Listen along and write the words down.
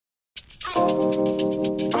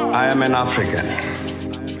I am an African.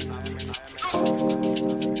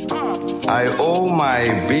 I owe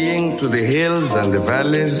my being to the hills and the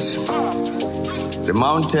valleys, the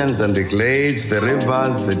mountains and the glades, the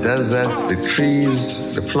rivers, the deserts, the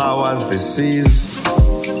trees, the flowers, the seas,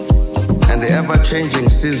 and the ever-changing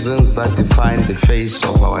seasons that define the face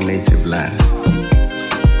of our native land.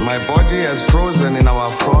 My body has frozen in our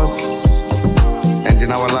frosts and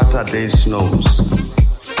in our latter-day snows.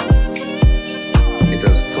 It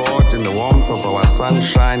has thawed in the warmth of our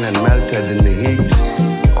sunshine and melted in the heat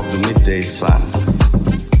of the midday sun.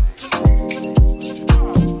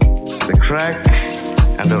 The crack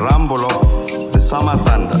and the rumble of the summer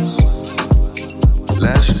thunders,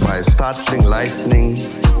 lashed by startling lightning,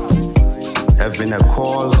 have been a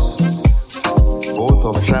cause both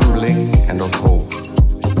of trembling and of hope.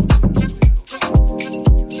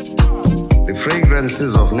 The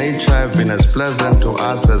fragrances of nature have been as pleasant to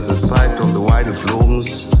us as the sight of the wide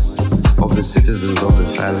blooms of the citizens of the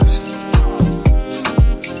veld.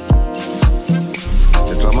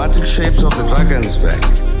 The dramatic shapes of the Drakensberg,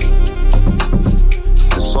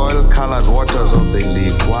 the soil-colored waters of the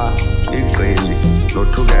Libwa, Iqeli,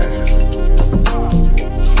 Lotugar,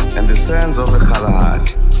 and the sands of the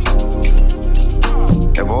Kalahari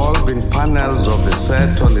have all been panels of the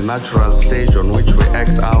set on the natural stage on which we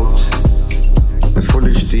act out the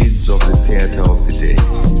foolish deeds of the theater of the day.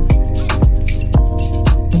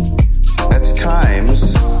 At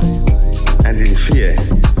times, and in fear,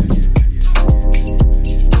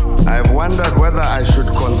 I have wondered whether I should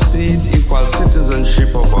concede equal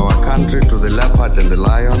citizenship of our country to the leopard and the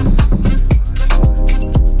lion,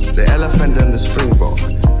 the elephant and the springbok,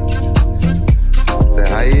 the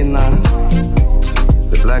hyena,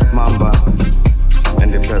 the black mamba,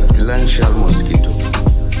 and the pestilential mosquito.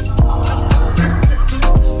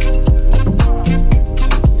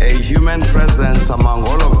 A human presence among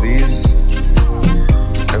all of these,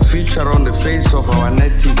 a feature on the face of our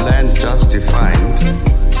native land just defined.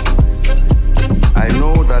 I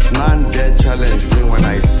know that none dare challenge me when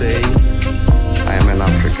I say I am an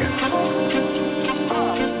African.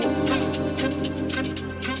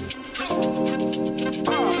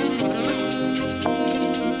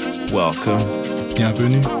 Welcome.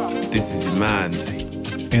 Bienvenue. This is Imanzi.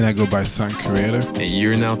 And I go by Sound Creator. And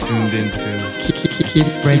you're now tuned into Keep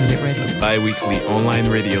Radio, a bi-weekly online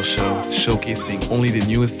radio show showcasing only the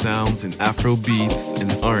newest sounds in Afro beats and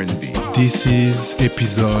R&B. This is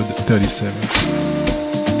episode 37.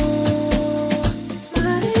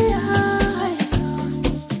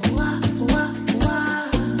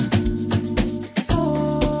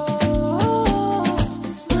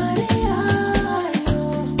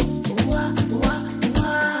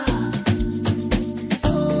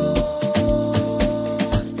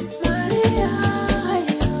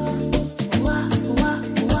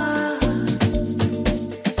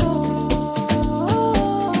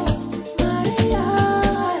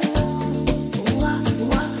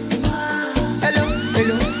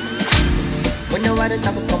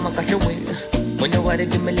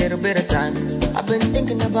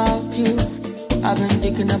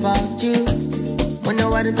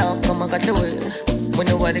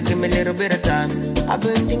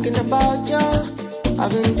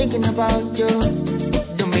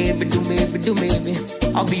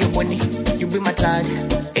 I'll be your bunny, you be my child.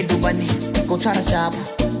 Edu bunny, go try to shop.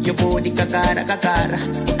 Your body kakara kakara.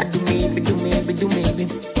 I do maybe.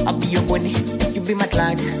 I'll be your bunny, you be my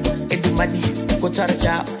child. Edu bunny, go try to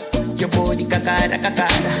shop. Your body kakara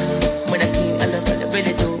kakara. When I king, I love the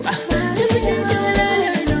belly too.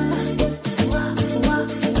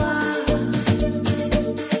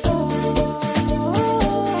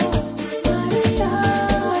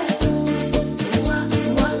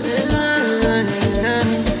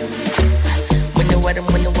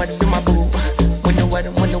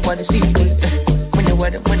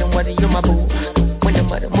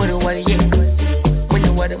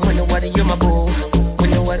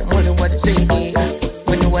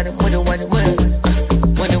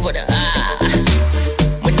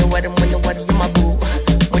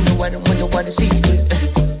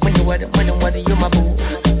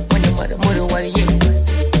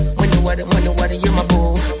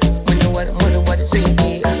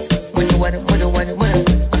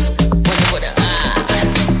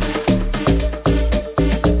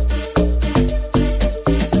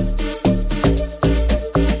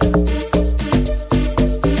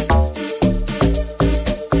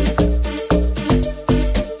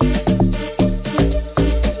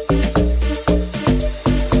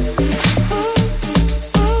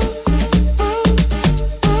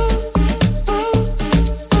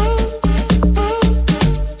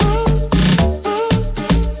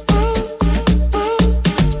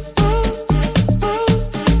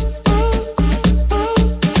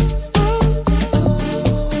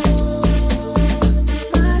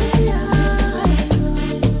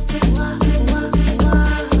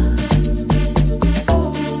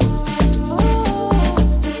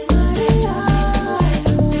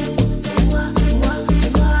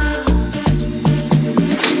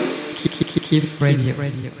 Radio.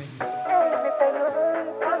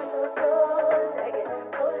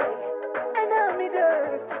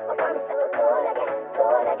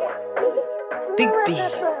 Big B.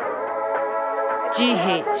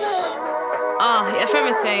 GH. Your friend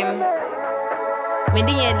is saying.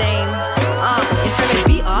 Medina Dame. Your friend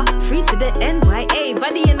BR. Free to the NYA.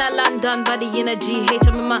 Body in a London, body in a GH.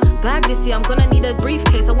 I'm in my bag this year. I'm gonna need a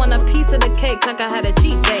briefcase. I want a piece of the cake like I had a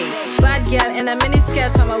cheat day. Bad girl in a mini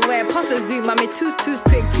skirt, I'm aware. Pass a zoom, mommy, two's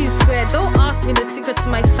quick, T-square. Don't ask me the secret to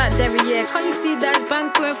my fat derriere. Can't you see that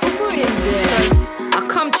bank going for free in there? Cause I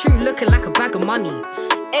come true looking like a bag of money.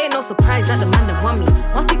 Ain't no surprise that the man that want me.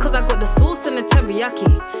 Must be cause I got the sauce and the teriyaki.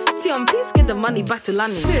 Tion, please get the money back to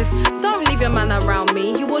Lani. Sis, don't leave your man around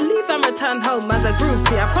me. He will leave and return home as a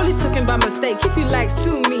groupie. I probably took him by mistake. If you like,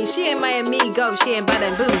 sue me. She ain't my amigo, she ain't bad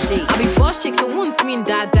and bougie. I be boss chicks who wants me and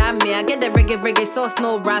damn me. I get the reggae sauce,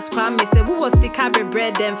 no rice, crime. Me say, who was sick, I be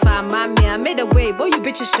bread, then fine, mommy. I made a wave, boy, you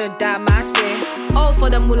bitches should die, my say. Oh, for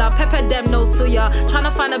the moolah, pepper them, no suya.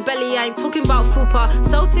 Tryna find a belly, I ain't talking about fupa.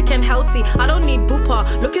 So thick and healthy, I don't need booper.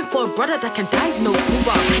 Looking for a brother that can dive, no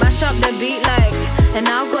scuba. Mash up the beat like, and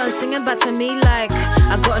now go and sing it back to me like,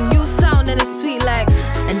 I got a new sound and it's sweet like,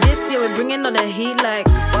 and this year we're bringing all the heat like,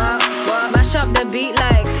 what? Mash up the beat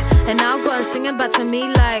like, and now go and sing it back to me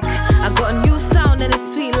like, I got a new sound and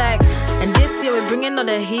it's sweet like, and this year we're bringing all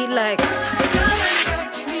the heat like.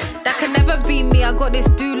 That can never be me, I got this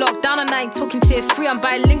dude locked down and I ain't talking tier 3. I'm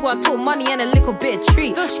bilingual, I talk money and a little bit of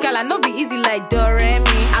treat. Dush gal, I know be easy like Doremi.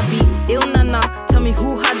 I be ill nana, tell me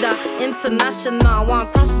who had that. International, I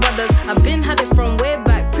want cross brothers. I been had it from way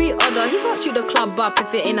back, pre-order. He got you the club up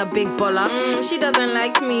if it ain't a big baller. She doesn't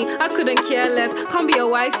like me, I couldn't care less. Can't be a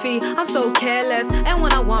wifey, I'm so careless. And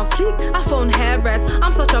when I want fleek, I phone hair rest.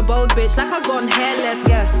 I'm such a bold bitch, like I gone hairless.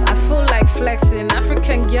 Yes, I feel like flexing.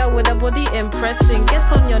 African girl with a body impressing.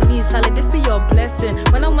 Get on your knees, Charlie, this be your blessing.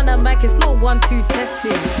 When I'm on the mic, it's no 1-2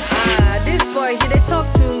 testing. This boy, he they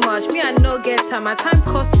talk too much. Me, I no get time, my time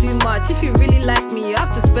costs too much. If you really like me, you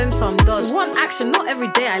have to spend some dollars. One action, not every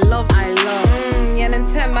day, I love. Yeah, and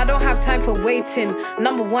 10, I don't have time for waiting.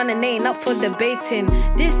 Number 1 and ain't up for debating.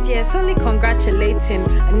 This year, it's only congratulating.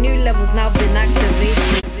 A new level's now been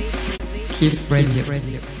activated. Keep radio.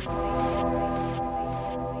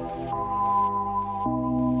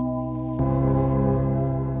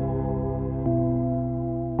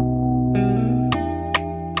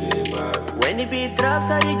 When the beat drops,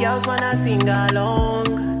 all the girls wanna sing along.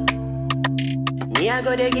 Me, I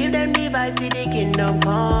go to give them the vibe till the kingdom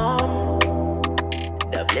come.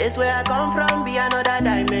 The place where I come from be another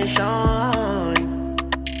dimension.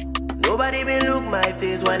 Nobody will look my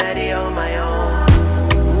face when I dey on my own.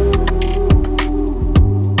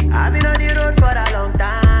 I've been on the road for a long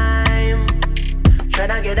time,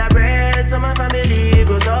 tryna get a bread so my family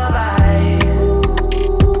go survive.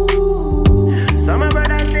 Some my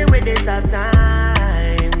brothers stay with this tough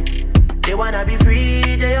time. They wanna be free,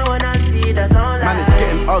 they wanna see the sunlight. Man, it's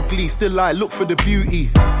getting ugly, still I look for the beauty.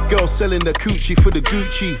 Girls selling the coochie for the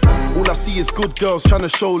Gucci. All I see is good girls trying to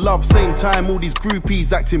show love. Same time, all these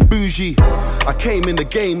groupies acting bougie. I came in the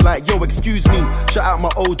game like, yo, excuse me. Shout out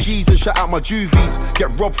my OGs and shout out my juvies.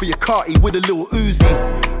 Get robbed for your carty with a little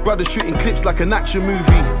Uzi. Brothers shooting clips like an action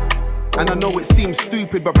movie. And I know it seems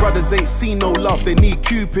stupid, but brothers ain't seen no love, they need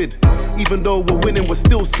Cupid. Even though we're winning, we're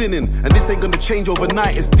still sinning. And this ain't gonna change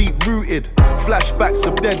overnight, it's deep rooted. Flashbacks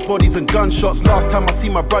of dead bodies and gunshots. Last time I see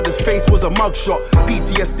my brother's face was a mugshot.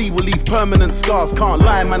 PTSD will leave permanent scars. Can't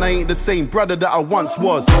lie, man, I ain't the same brother that I once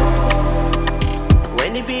was.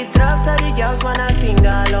 When the beat drops, all the girls wanna sing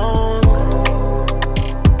along.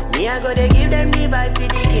 Me, I go to give them the vibe till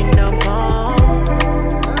the kingdom come.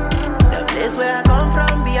 The place where I come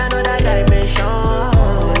from be another dimension.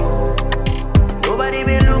 Nobody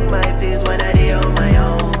will look my face when I dey on my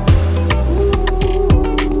own.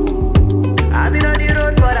 I've been on the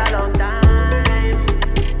road for a long time,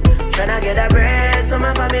 tryna get a bread so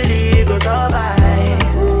my family go survive.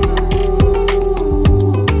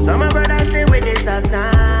 Some my brothers stay with this tough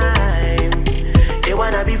time. They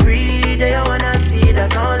wanna be free, they wanna see the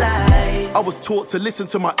sunlight. I was taught to listen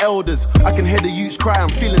to my elders. I can hear the youths cry, I'm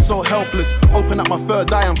feeling so helpless. Open up my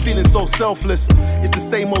third eye, I'm feeling so selfless. It's the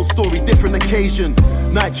same old story, different occasion.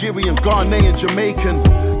 Nigerian, Ghanaian, Jamaican,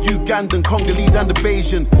 Ugandan, Congolese and a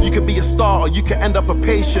Bayesian. You could be a star or you could end up a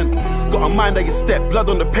patient. Got a mind that you step, blood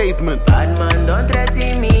on the pavement. Bad man, don't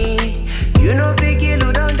threaten me. You know fi kill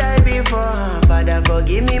who don't die before. Father,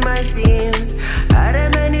 forgive me my sins. I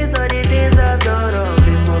reminisce all the things I've done wrong.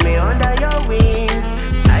 Please put me under your wings.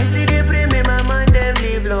 I see the pray me my man them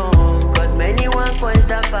live long. Cause many won't quench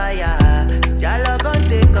the fire. Jalo gon'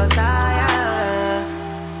 take us higher.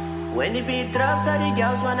 When the beat drops,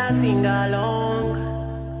 wanna sing along.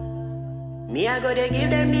 Me, I go to give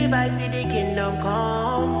them the vibe till the kingdom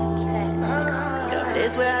come. The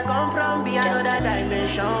place where I come from be another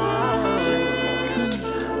dimension.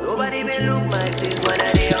 Nobody will look my face when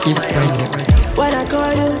I lay on my own. When I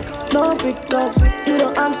call you, don't pick up. You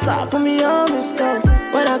don't answer, put me on this call.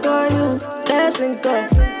 When I call you, let's link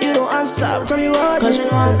up. You don't answer, tell me what. Cause you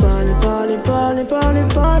know I'm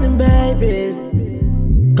falling, baby.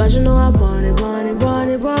 Cause you know I'm bunny,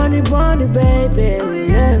 baby.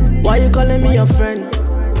 Yeah. Why you calling me your friend?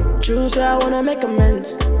 True, say I wanna make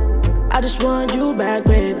amends. I just want you back,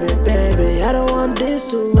 baby. I don't want this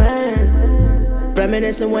to end.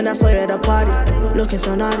 Reminiscing when I saw you at the party, looking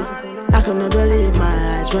so naughty. I couldn't believe my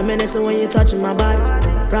eyes. Reminiscing when you're touching my body,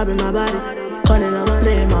 rubbing my body, calling out my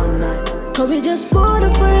name all night. Cause we just more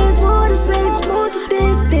than friends, more than saints, more to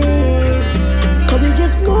this thing. Cause we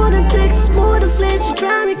just more than texts, more than flesh. You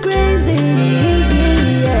drive me crazy,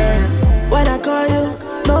 yeah. When I call you,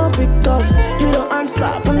 don't pick up. You don't answer,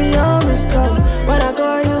 put me on this call. When I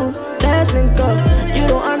call you, let's link up. You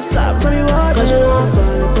don't answer, tell me what. Cause you know I'm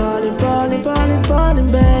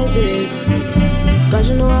falling, baby. Cause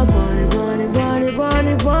you know I'm bunny,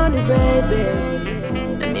 baby.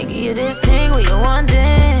 Let me give you this thing where you want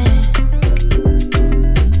it.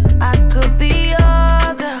 I could be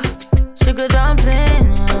your girl, sugar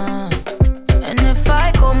dumpling. And if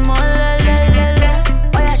I come on, la la la la,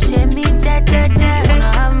 oh yeah, shake me, cha cha cha. You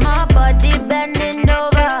wanna have my body bending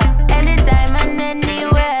over, anytime and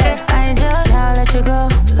anywhere. I just can't let you go,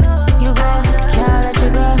 you go, can't let you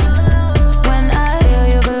go. When I feel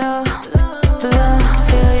you below,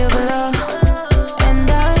 feel you below, and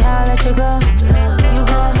I can't let you go, you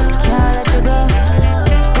go, can't let you go.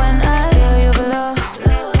 When I feel you below,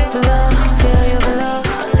 feel you below.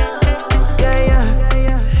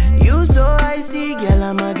 Yeah. You so icy, girl,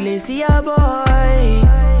 I'm a glacier boy.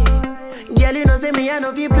 Girl, you know say me, I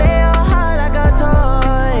know if you play your heart like a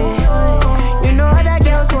toy. You know other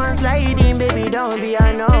girls want sliding, baby, don't be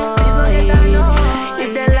annoyed.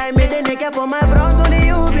 If they like me, then they care for my front. Only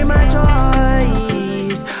you be my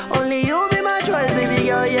choice. Only you be my choice, baby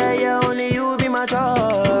girl, yeah. Only you be my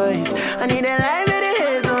choice. I need a life with the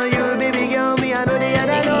hands on you, baby girl. Me, I know the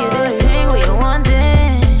other Give you noise. this thing where you want it.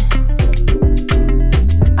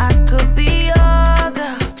 I could be your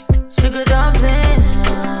girl, sugar dumpling.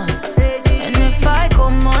 And if I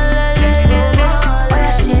come on, la la la la, oh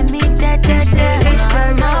yeah, shake me, cha cha cha.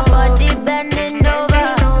 My body bending over,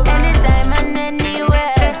 anytime and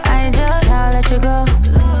anywhere. I just can't let you go,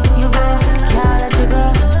 you go, can't let you go.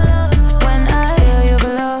 When I feel you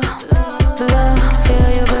below, feel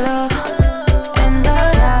you below, and I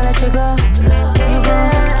can't let you go, you go,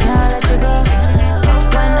 can't let you go.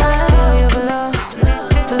 When I feel you below,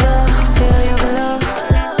 feel you below.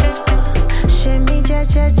 Shimmy,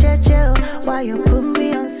 chill. Why you put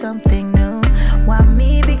me on something new? Why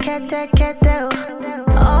me be kete?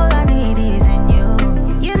 All I need is in you.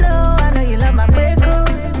 You know, I know you love my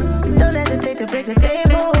breakers. Don't hesitate to break the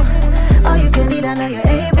table. All you can need, I know you're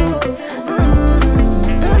able.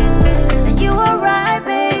 And you are right,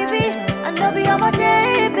 baby. I know be on my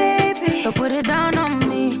day, baby. So put it down on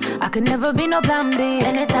me. I could never be no plan B.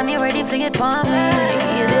 Anytime you're ready, fling it on me.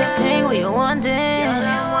 Give you this thing where you want it.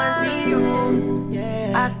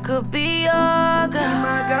 I could be your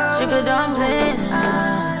girl, sugar dumpling.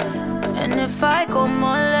 And if I come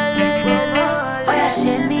on, la la la la, oh yeah,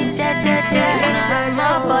 shake me, cha cha cha.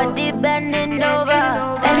 My body bending over,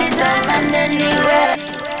 anytime and anywhere.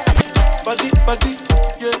 Body,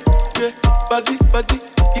 yeah. Body,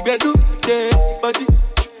 Igbedu, yeah. Body,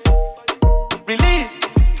 release.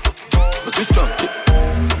 Position,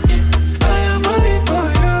 yeah. I am falling for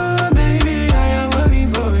you, baby. I am falling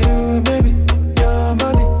for you, baby. Your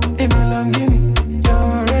body, it belongs to me.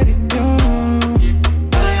 You're ready,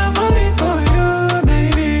 I am falling for you,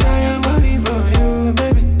 baby. I am falling for you,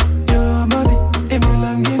 baby. Your body, it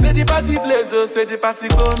belongs to me. Say the party place, oh, say the party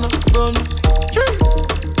go no.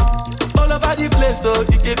 All over the place, so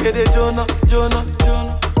you can get the Jonah.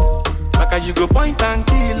 Like you go point and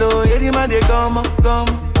kill, oh, yeah, the man they come.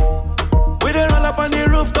 We they roll up on the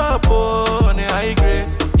rooftop, oh, on the high grade,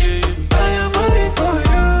 yeah. I am falling for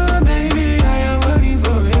you, baby. I am falling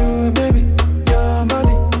for you, baby. Your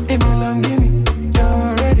body, it belongs to me.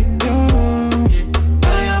 You're ready, yeah. I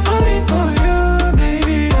am falling for you,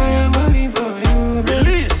 baby. I am falling for you, baby.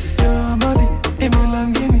 Release. Your body, it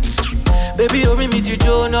belongs to me. Baby, you bring me to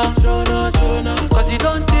Jonah. Cause you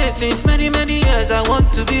don't taste since many years. I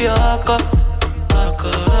want to be a haka.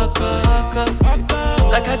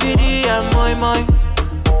 Like a giddy and my.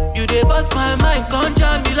 You dey bust my mind, can't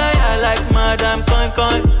jam me like I like Madame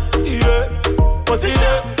Coin. Yeah,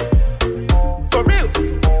 position. For real.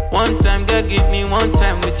 One time, girl, give me one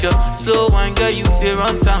time with your slow wine, girl, you dey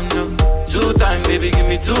run town, no. 2 time, baby, give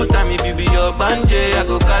me 2 time. If you be your banje, I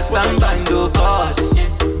go cast and bind your cause. I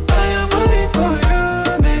am falling for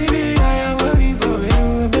you, baby. I am falling for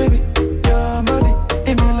you, baby. Your body,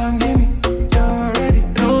 it belong to me. You're ready.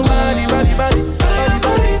 Nobody, body, body, body,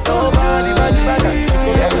 body, nobody, body, body. You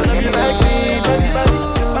gotta keep it like me, body, body,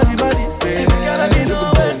 body, body. Say you gotta be the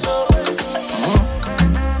best.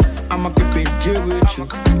 I'ma keep it chill with you.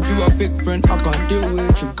 You a fake friend, I can't deal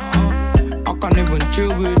with you. I can't even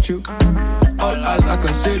chill with you. All eyes I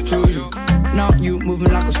can see through you. Now you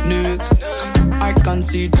moving like a snake. I can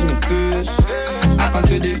see it in your face. I can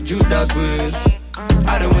see the Judas ways.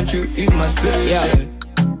 I don't want you in my space. Yeah.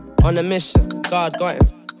 On a mission, God got him.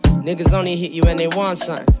 Niggas only hit you when they want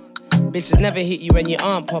something. Bitches never hit you when you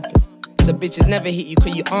aren't popping. So bitches never hit you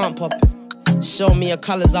cause you aren't popping. Show me your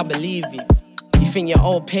colors, I believe you. You think you're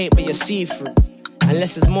all paid but you're see-through.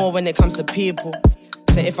 Unless it's more when it comes to people.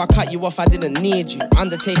 So if I cut you off, I didn't need you.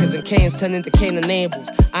 Undertakers and Canes turn into Cain and Abels.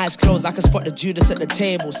 Eyes closed, I can spot the Judas at the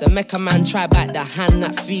table. So make a man try back the hand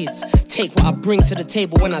that feeds. Take what I bring to the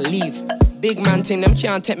table when I leave. Big man thing, them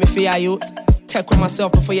can't take me for your youth. Tech with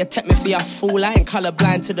myself before you take me for your fool. I ain't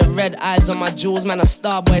colorblind to the red eyes on my jewels. Man, a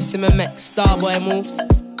starboy, see me make starboy moves.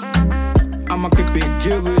 I'ma keep it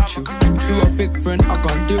chill with you. You a fake friend, I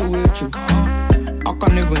can't deal with you. I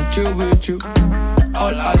can't even chill with you.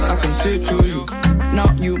 All eyes I can see through you. Now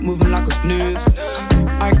you moving like a snake.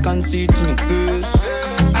 I can see it in your face.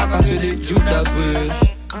 I can see the Judas ways.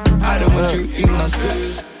 I don't want you in my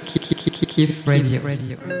space. Keep radio. Yeah,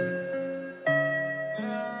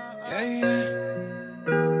 yeah.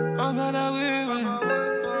 I'm on that way.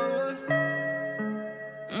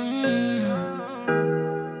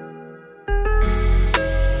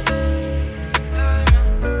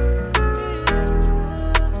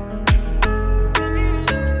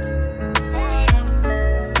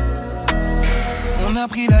 On a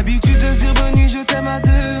pris l'habitude de se dire bonne nuit, je t'aime à 2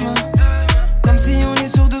 mains. Comme si on est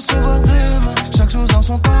sûr de se revoir demain. Chaque chose en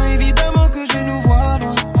son temps, évidemment que je nous vois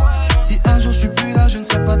loin. Si un jour je suis plus là, je ne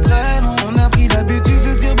serai pas très loin. On a pris l'habitude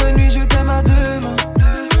de se dire bonne nuit, je t'aime à 2 mains.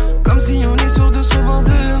 Comme si on est sûr de se revoir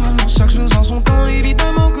demain. Chaque chose en son temps,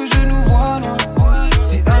 évidemment que je nous vois loin.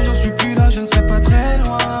 Si un jour je suis plus là, je ne serai pas très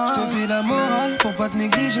loin. Je te fais la morale pour pas te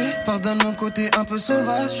négliger. Pardonne mon côté un peu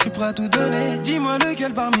sauvage, je suis prêt à tout donner. Dis-moi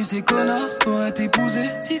lequel parmi ces connards pourrait t'épouser.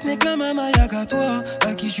 Si ce n'est que la même Ayac à toi,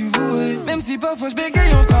 à qui je suis voué. Même si parfois je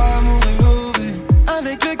bégaye entre amour et mauvais.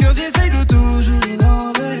 Avec le cœur j'essaye de toujours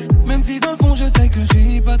innover. Même si dans le fond je sais que je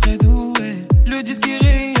suis pas très doué. Le disque est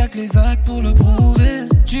réel, y'a que les actes pour le prouver.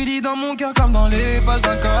 Tu lis dans mon cœur comme dans les pages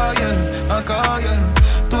d'un cahier. Un cahier.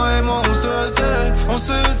 Toi et moi on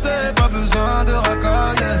se sait, pas besoin de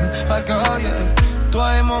racailler.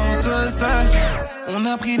 Toi et moi on se sait. On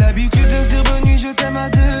a pris l'habitude de se dire bonne nuit, je t'aime à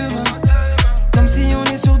 2 mains. Comme si on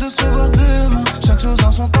est sûr de se revoir demain. Chaque chose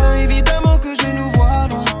en son temps, évidemment que je nous vois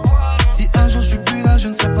loin. Si un jour je suis plus là, je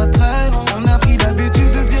ne serai pas très loin. On a pris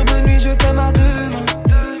l'habitude de se dire bonne nuit, je t'aime à 2 mains.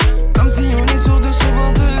 Comme si on est sûr de se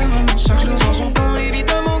revoir demain. Chaque chose en son temps,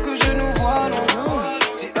 évidemment que je nous vois loin.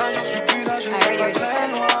 Si un jour je suis plus là, je ne serai pas très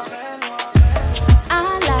loin. I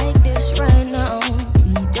like this right now.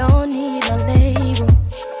 We don't need a label.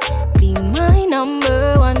 Be my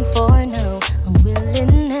number 1 for now. I'm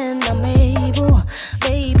willing and I'm able.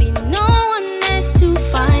 Baby, no one has to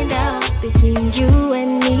find out between you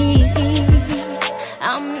and me.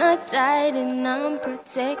 I'm not hiding, I'm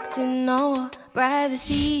protecting no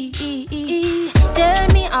privacy. Turn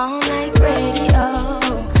me on like radio.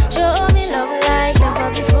 Show me love like never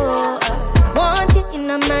before. I want it in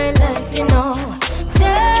my life, you know.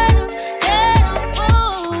 Tell them,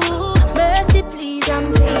 oh, mercy please,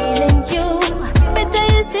 I'm feeling you. Better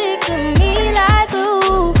you stick to me like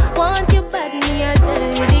glue. Want you bad, me, I tell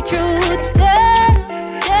you the truth.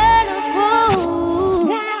 Tell them,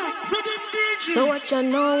 oh. So what you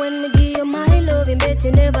know when me give you my loving, bet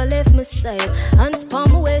you never left my side. Hands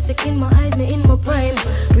palm my waist, stick in my eyes, me in my prime.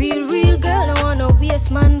 Real girl, I want no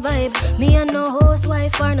waste man vibe. Me and no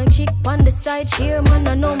housewife or no chick on the side. Cheer man,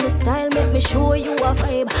 I know my style, make me show you a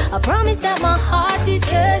vibe. I promise that my heart is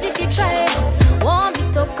yours if you try. Warm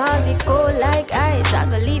it up cause it cold like ice. I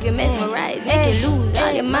could leave you mesmerized, make you lose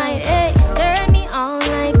all your mind. Hey, turn me on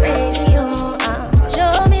like radio.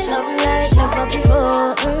 Show me love like never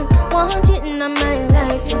before. Want it in my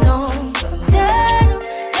life, you know. Tell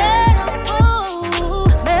them, oh,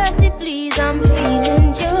 mercy please, I'm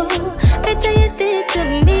feeling you. Better you stick to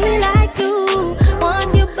me like you.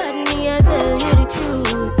 Want you bad, me, I tell you the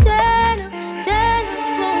truth. Tell them,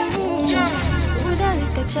 would I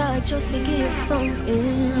risk a charge just to give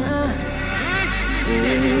something?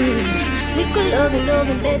 could love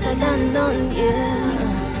it better than none, yeah.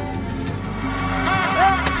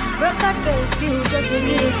 Broke out curfew just to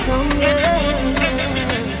give you some, yeah.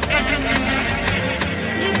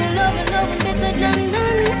 You could love it better than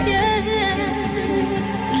none, yeah.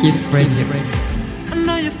 Keep Radio. I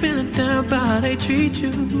know you're feeling down by how they treat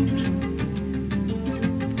you.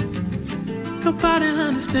 Nobody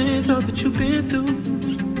understands all that you've been through.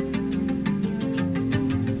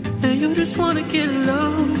 And you just wanna get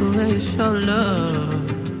low, but it's your love.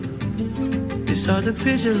 It's hard to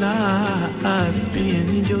picture life being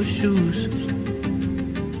in your shoes.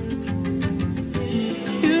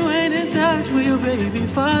 You ain't in touch with your baby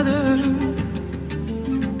father.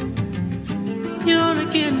 You only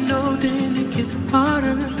getting older and it gets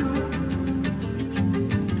harder.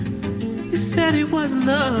 You said it wasn't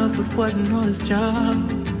love, but wasn't on his job.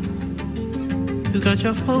 You got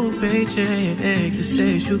your whole paycheck, you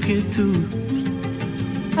say you'll get through.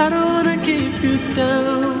 I don't wanna keep you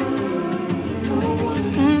down.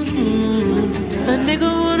 A nigga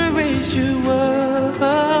wanna raise you up.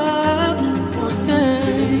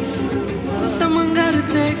 Yeah. Someone gotta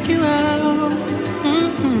take you out.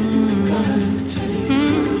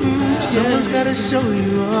 Someone's gotta show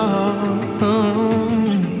you off.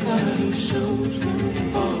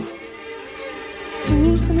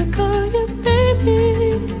 Who's gonna call you baby?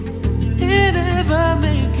 It ever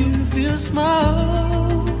make you feel small.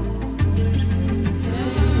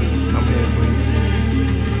 I'm here for you.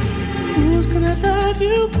 Who's gonna love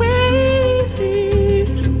you crazy?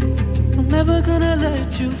 I'm never gonna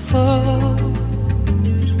let you fall.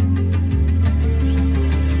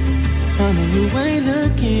 I know you ain't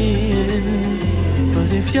looking, but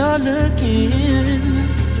if you're looking,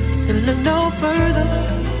 then look no further.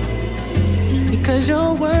 Because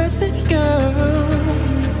you're worth it, girl.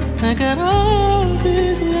 I got all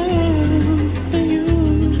this love for you.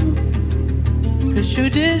 Cause you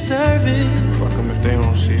deserve it. Fuck them if they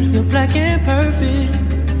don't see it. You're black and perfect.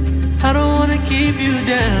 I don't wanna keep you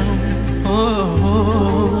down.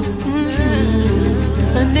 Oh,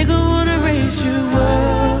 A nigga wanna raise you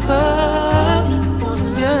up.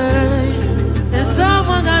 Yeah. And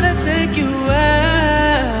someone gotta take you out.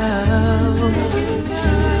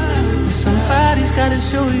 Somebody's gotta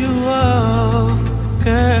show you off,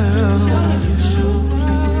 girl.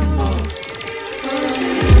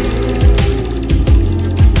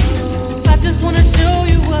 I just wanna show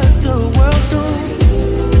you what the world knows.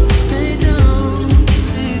 They don't.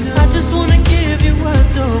 I just wanna give you what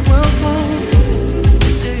the world wants.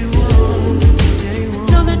 They won't.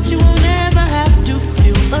 Know that you won't ever have to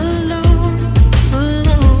feel alone.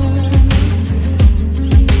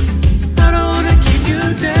 I don't wanna keep you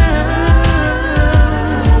down.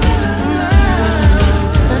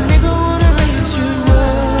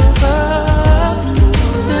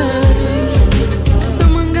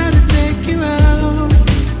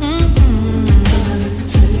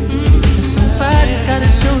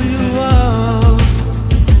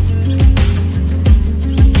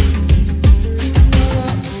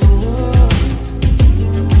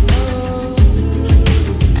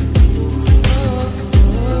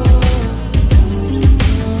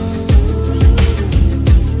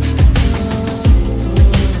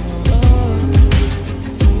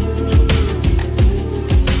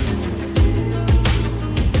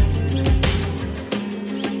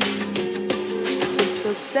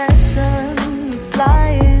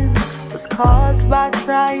 By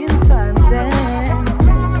trying times and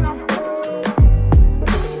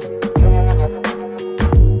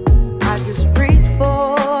I just reach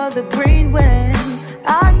for the green when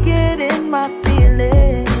I get in my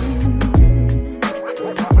feelings.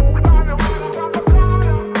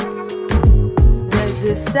 There's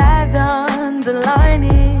this sad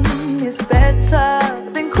underlining, it's better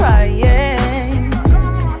than crying.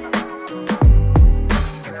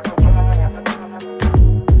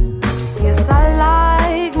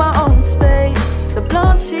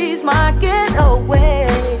 She's my getaway.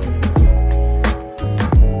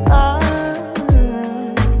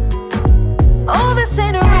 Oh, this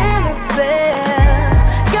ain't a real affair.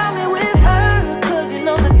 Got me with her, cause you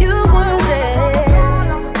know that you were there.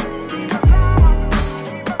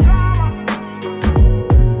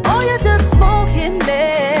 Oh, you're just smoking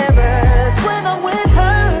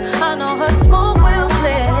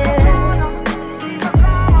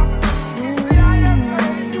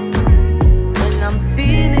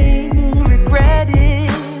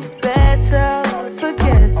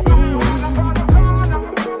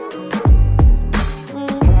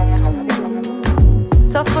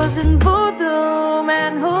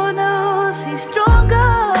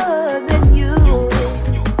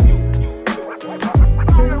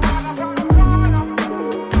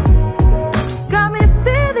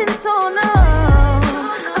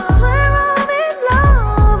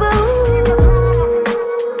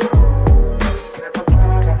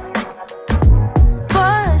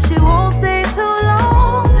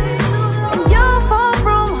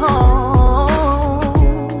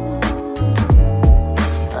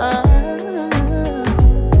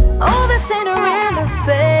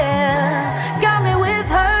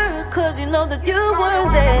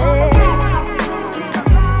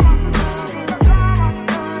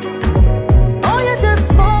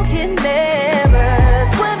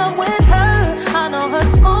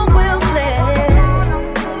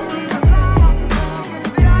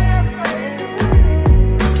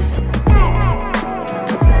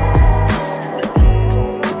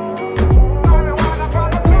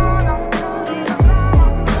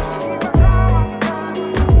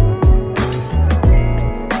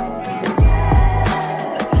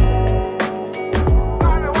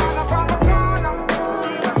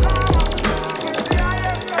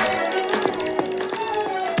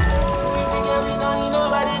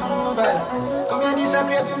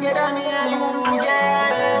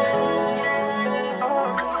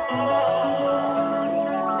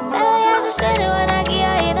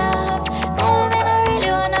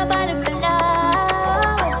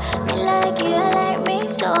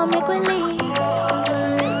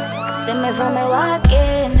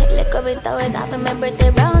rub it always off of my pretty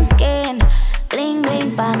brown skin. Bling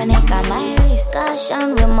bling pa my neck and my wrist.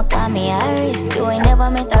 Caution when my call me Iris. You ain't never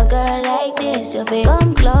met a girl like this. You feel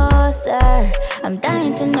come closer, I'm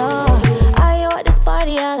dying to know. Are you at this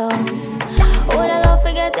party alone? Would I love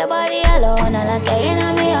to get your body alone? I like you in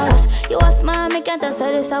my house. You are smart, me can't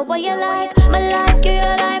answer this. How what you like? Me like you,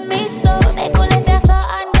 you like me so. They could let us so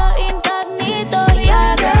and go incognito.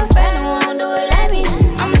 Your girlfriend won't do it like me.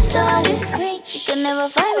 I'm so discreet, you can never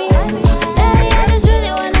find me. Baby, I just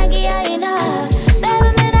really wanna give you enough. Baby,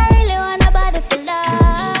 man, I really want a body for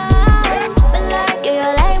love. Me like you, you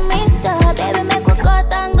like me so. Baby, make we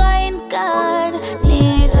cut and go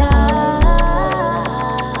incognito.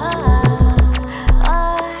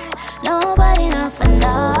 Nobody nothing know.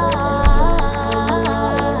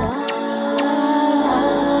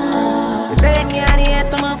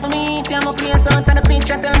 For me, tell me place out on the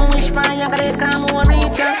picture. Tell me which part you gotta come over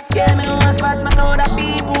reach ya. Yeah, me know one spot, my crowd of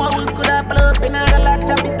people who could have pull up in all the lot.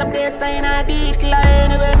 Chop it up there, saying I beat like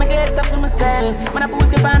anyway, me get up for myself. When I put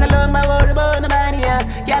the band, I love my word about nobody else.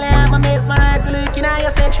 Girl, I have my mesmerized, the look in all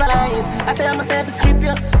your sexual eyes. I tell myself to strip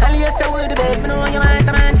you, and you say with the bed. Me know you want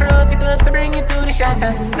a man for rough it up, so bring you to the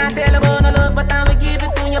shelter. Not tell about no love, but I will give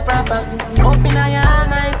it to you proper. Up in all you all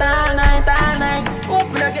night, all night, all night. Hope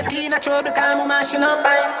me not get in a trouble, because I'm mashing up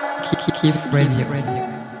fine. Keep radio.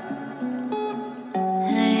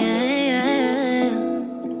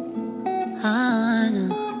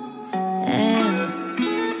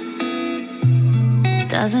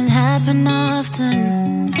 Doesn't happen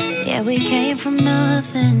often. Yeah, we came from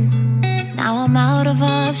nothing. Now I'm out of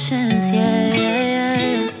options.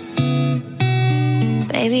 Yeah.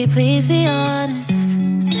 Baby, please be honest.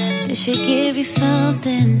 Did she give you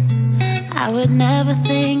something I would never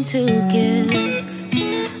think to give?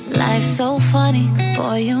 Life's so funny, 'cause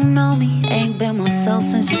boy, you know me. Ain't been myself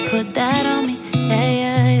since you put that on me.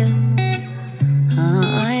 Yeah.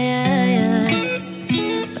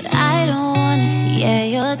 But I don't want it, yeah,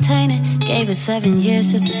 you're tainted. Gave it 7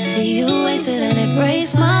 years just to see you wasted. And it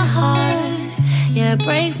breaks my heart, yeah, it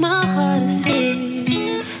breaks my heart to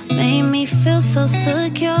see. Made me feel so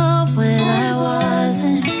secure when I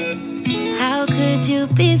wasn't. How could you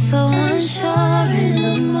be so unsure in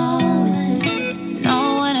the moment?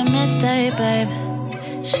 Knowing a mistake, babe.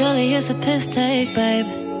 Surely it's a piss take, babe.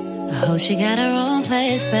 I hope she got her own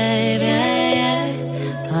place, babe. Yeah,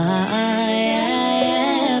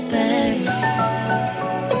 babe.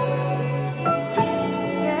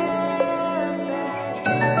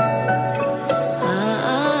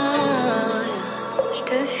 Je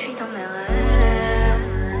te fuis dans mes rêves.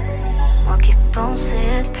 Moi qui pensais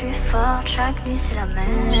être plus forte, chaque nuit c'est la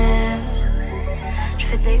même. Je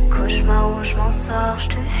fais des cauchemars où je m'en sors, je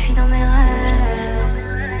te fuis dans mes rêves.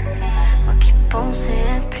 Moi qui pensais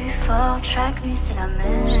être plus forte, chaque nuit c'est la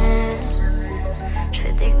même. Je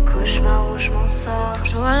fais des cauchemars où je m'en sors.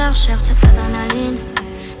 Toujours à la recherche cette adrénaline.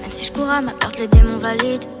 Même si je cours à ma perte, les démons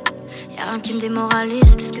valident. Y'a rien qui me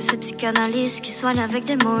démoralise, plus que cette psychanalyse qui soigne avec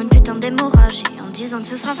des mots, une putain d'hémorragie, en disant que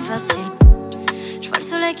ce sera facile. Je vois le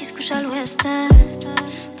soleil qui se couche à l'ouest-est.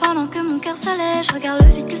 Pendant que mon cœur s'allège, je regarde le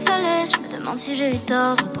vide que ça laisse. Je me demande si j'ai eu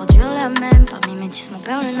tort de reproduire la même. Parmi mes 10, mon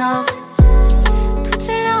père le nord. Toutes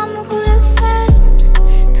ces larmes au goût de sel,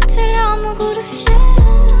 toutes ces larmes au goût de fiel.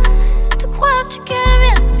 Te crois-tu qu'elles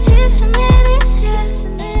viennent si ce n'est des ciels?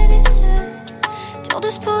 Dur de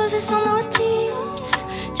se poser sans notice,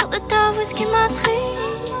 dur de t'avouer ce qui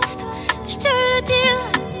m'attriste. Mais je te le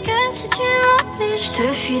dirai que si tu m'appelles, je te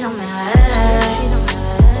fuis dans mes rêves.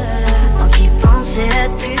 Moi qui pensais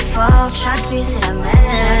être plus forte, chaque nuit c'est la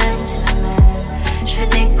même. Je fais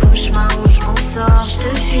des cauchemars où je m'en sors, je te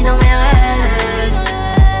fuis dans mes rêves.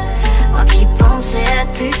 Moi qui pensais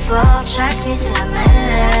être plus forte, chaque nuit c'est la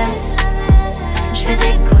même. Je fais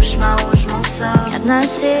des cauchemars où je m'en sors.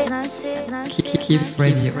 Cadenassé. Keep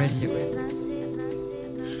radio.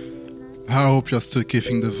 I hope you're still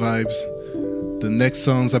keeping the vibes. The next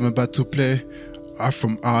songs I'm about to play are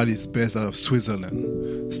from artists based out of Switzerland,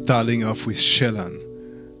 starting off with Shellan,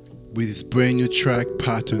 with his brand new track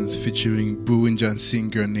Patterns featuring Burundian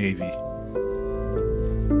singer Navy.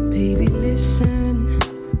 Baby, listen,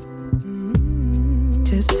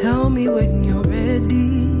 just tell me when you're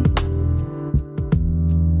ready,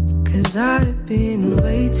 'cause I've been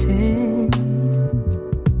waiting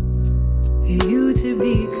for you to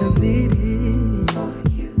be committed, for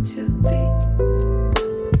you to be.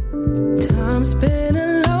 Time spent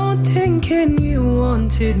alone thinking you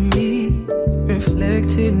wanted me,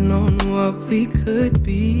 reflecting on what we could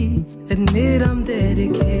be. Admit I'm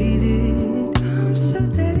dedicated, I'm so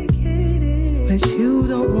dedicated, but you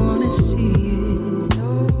don't wanna see it,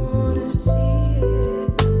 don't wanna see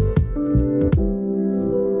it.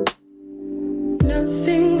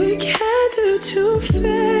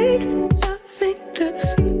 fake. Loving the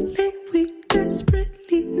feeling we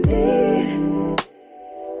desperately need.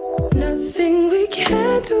 Nothing we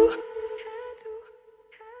can't do.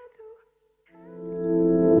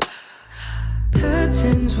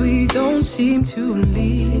 Patterns we don't seem to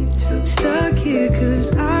leave. Stuck here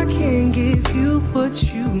cause I can't give you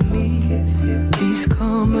what you need. Please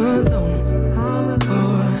come alone.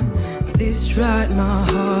 For this ride, my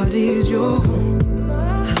heart is your home.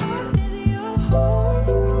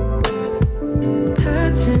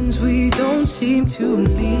 Patterns we don't seem to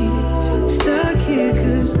leave. Stuck here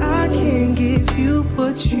cause I can't give you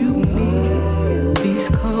what you need. Please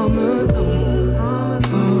come alone.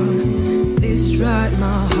 For this ride,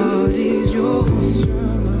 my heart is your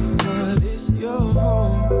home. My heart is your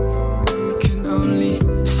home. Can only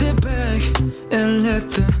sit back and let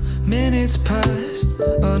the minutes pass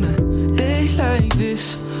on a day like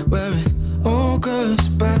this, where it all goes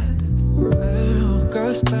bad. Where it all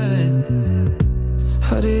goes bad.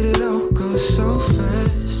 How did it all go so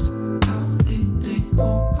fast? How did it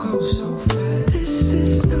all go so fast? This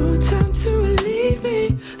is no time to relieve me.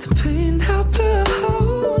 The pain I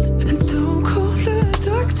behold. And don't call the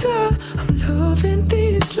doctor. I'm loving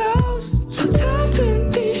these lows. So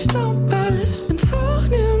tapping these numbers and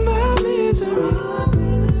falling in my misery.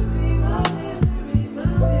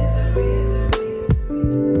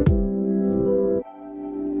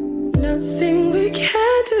 Nothing we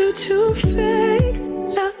can do to fake.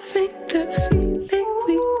 Loving the feeling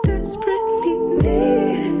we desperately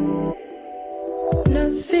need.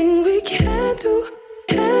 Nothing we can do,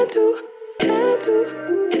 can do, can do,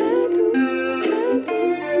 can do, can do,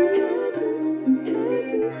 can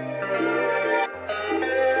do.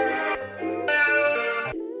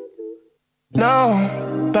 Non,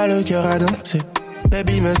 pas le cœur à danser.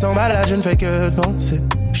 Baby me sens malade, je ne fais que penser.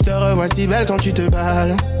 Je te revois si belle quand tu te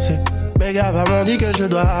balances. Mes gars m'ont dit que je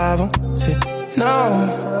dois avancer. Non,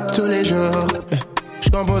 tous les jours je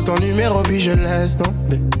compose ton numéro puis je laisse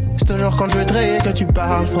tomber. C'est toujours quand je veux te rayer que tu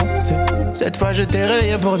parles français. Cette fois je t'ai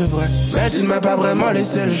rayé pour de vrai. Mais tu ne m'as pas vraiment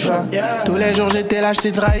laissé le choix. Tous les jours j'étais là, je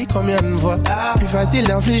t'ai trahi combien de fois. Plus facile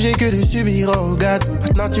d'infliger que de subir, oh God.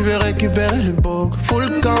 Maintenant tu veux récupérer le beau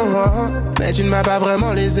full camp, mais tu ne m'as pas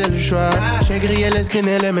vraiment laissé le choix. J'ai grillé les screens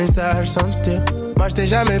et les messages santé. Moi je t'ai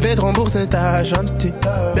jamais bête remboursé ta gentille.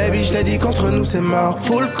 Baby je t'ai dit qu'entre nous c'est mort,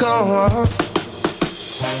 full camp.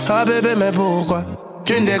 Ah bébé mais pourquoi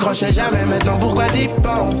tu ne décrochais jamais, maintenant pourquoi t'y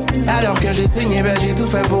penses? Alors que j'ai saigné, ben j'ai tout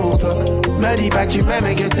fait pour toi. Me dis pas que tu m'aimes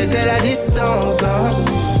et que c'était la distance.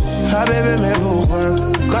 Ah bébé mais pourquoi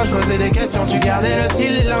quand je posais des questions tu gardais le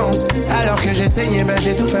silence? Alors que j'ai saigné, ben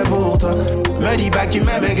j'ai tout fait pour toi. Me dis pas que tu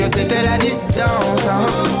m'aimes et que c'était la distance.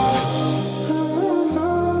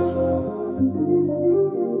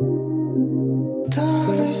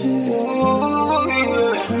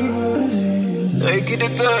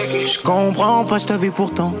 Je comprends pas, je t'avais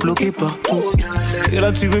pourtant bloqué partout. Et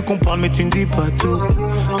là tu veux qu'on parle mais tu ne dis pas tout.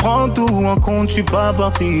 Prends tout en compte, je suis pas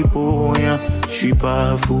parti pour rien. Je suis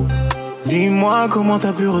pas fou. Dis-moi comment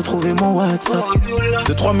t'as pu retrouver mon WhatsApp.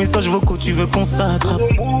 2-3 messages vocaux, tu veux qu'on s'attrape.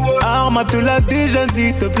 Arma te l'a déjà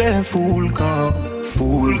dit, s'il te plaît, full camp.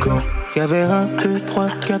 Full camp. Y'avait 1, 2, 3,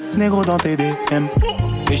 4 négros dans tes DM.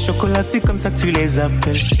 Les chocolats c'est comme ça que tu les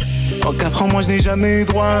appelles. En 4 ans moi je n'ai jamais eu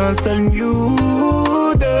droit à un seul nude.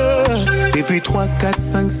 Et puis 3, 4,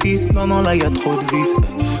 5, 6, non là y'a trop de vis.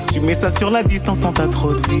 Tu mets ça sur la distance quand t'as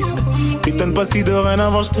trop de vis. T'étonnes pas si de rien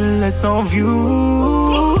avant je te laisse en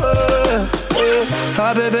view.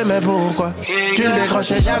 Ah bébé mais pourquoi tu ne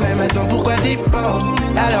décrochais jamais, maintenant pourquoi t'y penses?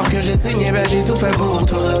 Alors que j'ai saigné, ben j'ai tout fait pour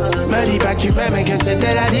toi. Me dis pas que tu m'aimes et que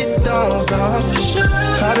c'était la distance.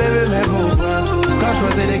 Ah bébé mais pourquoi quand je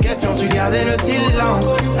posais des questions tu gardais le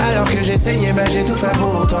silence? Alors que j'ai saigné, ben j'ai tout fait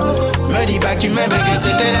pour toi. Me dis pas que tu m'aimes et que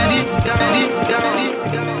c'était la distance.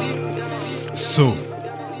 So,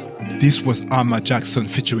 this was Arma Jackson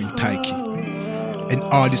featuring Taiki, an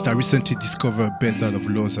artist I recently discovered based out of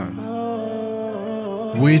Lausanne,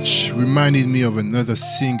 which reminded me of another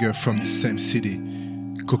singer from the same city,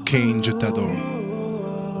 Cocaine Je t'adore.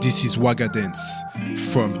 This is Waga Dance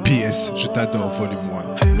from PS Je t'adore Volume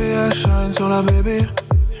 1. VVS shine sur la bébé.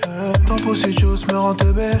 Ton processus me rend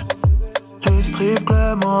teubé. Le strip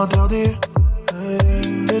club m'a interdit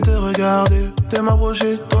de te regarder, de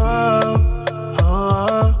m'approcher de toi.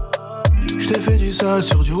 J't'ai fait du sale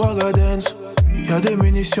sur du Waga Dance. Y'a des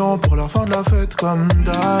munitions pour la fin de la fête comme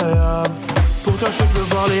Daya. Pour toi je peux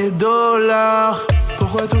voir les dollars.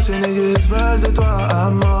 Pourquoi tous ces niggas veulent de toi à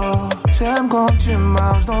mort? J'aime quand tu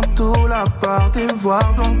marches dans tout l'appart et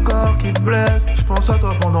voir ton corps qui blesse. J'pense à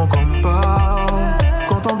toi pendant qu'on me parle.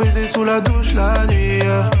 Quand on baiser sous la douche la nuit.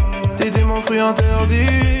 T'étais mon fruit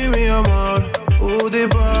interdit, mis à mal au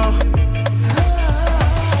départ.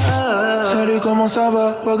 Salut, comment ça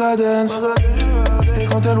va, Wagadance? Et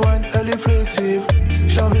quand elle whine, elle est flexible.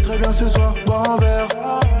 J'inviterais bien ce soir, boire un verre,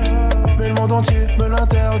 mais le monde entier me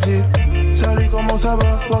l'interdit. Salut, comment ça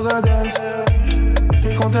va, Wagadance?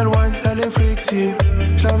 Et quand elle whine, elle est flexible.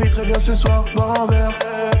 J'inviterais bien ce soir, boire un verre,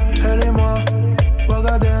 elle et moi,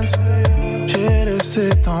 Wagadance. J'ai laissé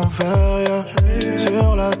ton verre, yeah,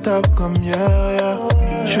 sur la table comme hier, yeah.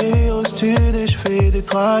 J'suis au studio et j'fais des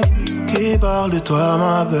tracks qui parlent de toi,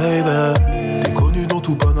 ma baby. T'es connu dans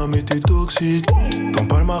tout Panama et t'es toxique. Ton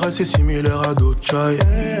palmarès est similaire à d'autres chai.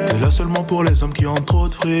 T'es là seulement pour les hommes qui ont trop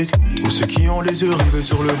de fric, ou ceux qui ont les yeux rivés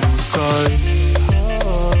sur le blue sky.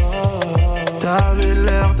 T'avais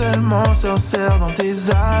l'air tellement sincère dans tes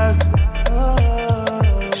actes.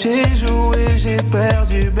 J'ai joué, j'ai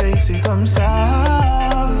perdu, babe, c'est comme ça.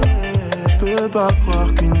 J'peux pas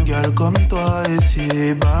croire qu'une gale comme toi est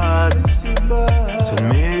si bad. Send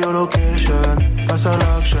me your location, passe à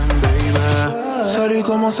l'action, baby. Salut,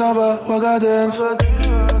 comment ça va, Wagadance?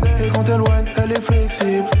 Et quand elle whine, elle est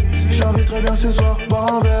flexible. J'inviterais bien ce soir,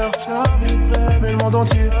 boire un verre, mais le monde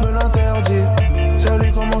entier me l'interdit.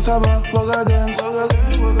 Salut, comment ça va, Wagadance?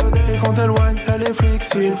 Et quand elle whine, elle est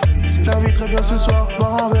flexible. J'inviterais bien ce soir,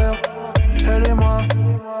 boire un verre, elle et moi,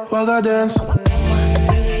 Wagadance.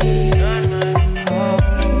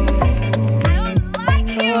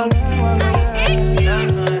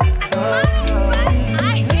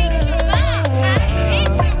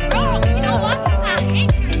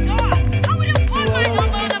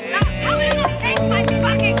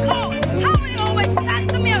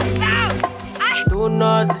 Do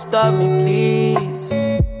not disturb me, please.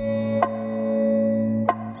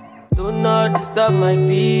 Do not disturb my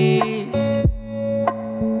peace.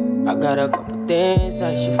 I got a couple things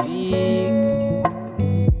I should fix.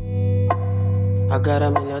 I got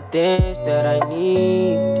a million things that I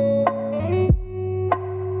need.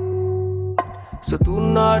 So do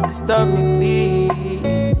not disturb me,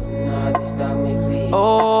 please. Do not disturb me, please.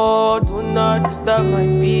 Oh, do not disturb my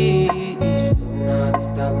peace. Do not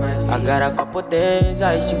disturb my peace. I got a couple things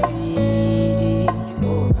I should fix.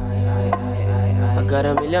 Oh, I got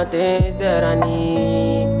a million things that I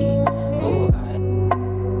need. Oh,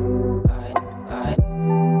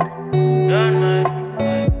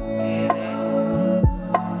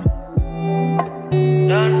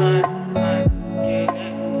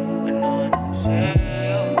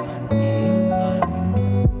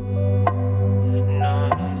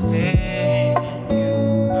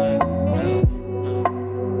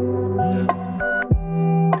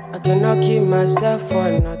 I cannot keep myself for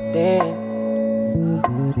nothing.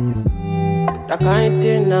 That kind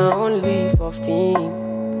thing I only for fame.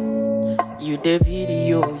 You the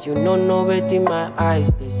video, you don't know what in my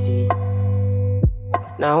eyes they see.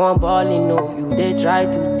 Now I'm balling, no, you they try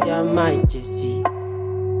to tear my Jesse.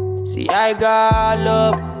 See, I got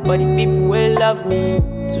love, but the people will love me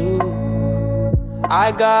too.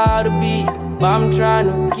 I got a beast, but I'm trying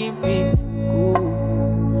to keep it cool.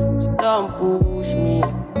 So don't push me,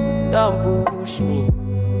 don't push me.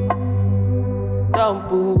 Don't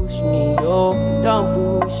push me, oh, don't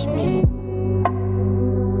push me.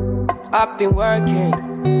 I've been working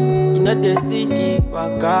in the city,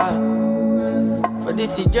 waka. For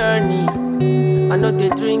this journey, I know they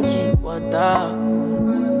drink it, water.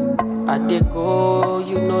 I take go,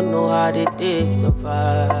 you don't know how they take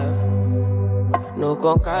survive. No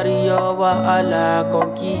gon' carry your wahala,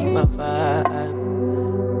 gon' keep my vibe.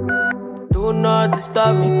 Do not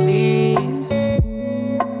disturb me, please.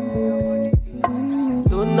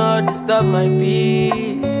 Do not disturb my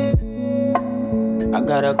peace. I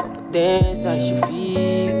got a couple things I should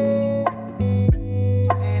fix.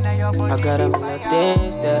 I got a million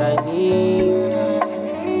things that I need.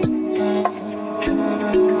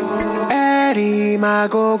 Eddie, my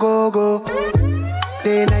go, go, go.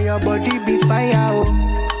 Say now your body be fire, oh.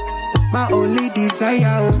 My only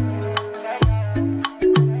desire, oh.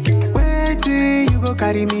 Wait till you go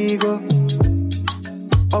carry me, go.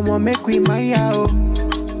 Omo make we my oh.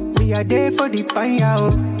 Me a day for the panya,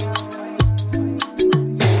 oh.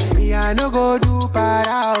 Me a no go do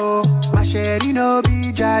para, oh. My sherry no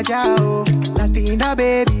be jaja, oh. Latina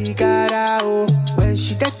baby cara, oh. When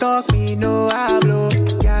she dey talk me no hablo.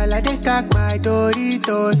 Girl I dey stack my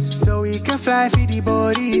Doritos, so we can fly for the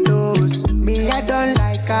burritos. Me I don't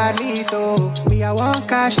like Carlito. Me I want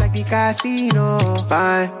cash like the casino.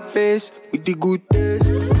 Fine face with the good taste.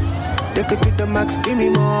 Take it to the max, give me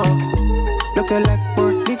more. Looking like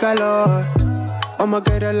Monica Lord. I'ma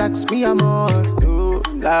get her like me, I'm on. No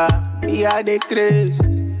lie, me I dey crazy.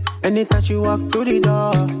 Anytime she walk through the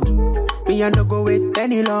door, Me I no go wait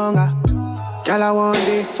any longer. Girl, I want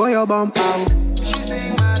it for your bump out. She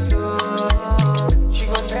sing my song. She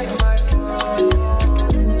gon' text my phone.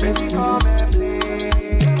 Baby, come and play.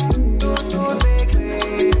 Don't make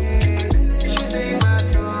me. She sing my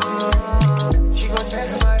song. She gon'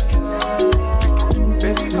 text my phone.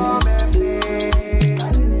 Baby, come and play.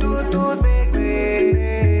 Don't make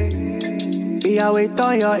me. Me, I wait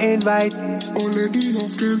on your invite. Already on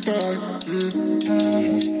skin tight.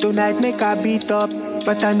 Tonight make a beat up.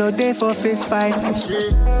 But I know they for fist fight.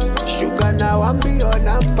 Sugar now I'm be your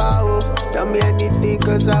number, oh. Tell me anything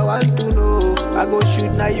cause I want to know. I go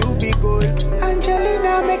shoot now you be good.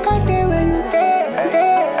 Angelina make a day when you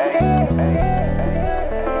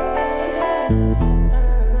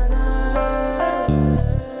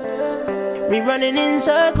We running in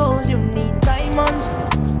circles, you need diamonds.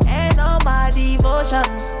 And all my devotion.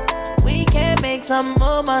 We can make some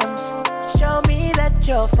moments. Show me that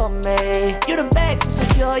you're for me. You the best,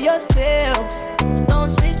 secure yourself. Don't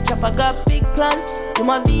switch up, I got big plans. You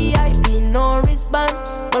my VIP, no wristband.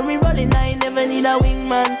 When we rollin', I never need a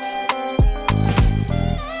wingman.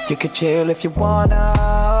 You could chill if you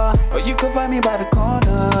wanna, or you could find me by the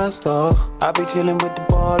corner store. I'll be chillin' with the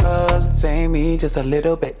ballers. Same me, just a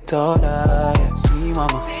little bit taller. Yeah, see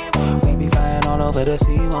mama, we be flying all over the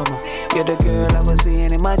sea, mama. You're the girl I was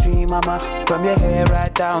seeing in my dream, mama. From your hair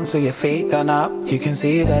right down to your feet and up, you can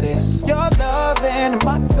see that it's your loving and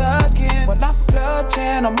my tugging. When I'm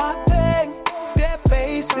clutching on my thing, they're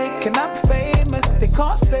basic and I'm famous. They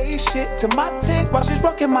can't say shit to my tick while she's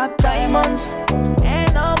rocking my diamonds.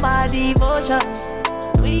 And all my devotion,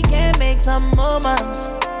 we can make some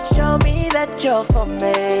moments. Show me that you're for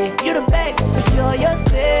me. You the best, secure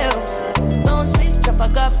yourself. Don't switch up, I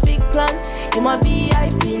got big plans. You my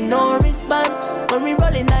VIP, no wristband. When we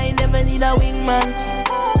rollin', I never need a wingman.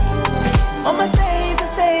 I'ma stay to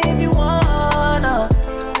stay if you wanna.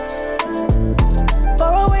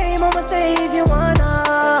 Far away, I'ma stay if you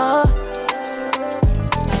wanna.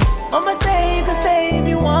 I'ma stay to stay if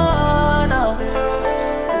you wanna.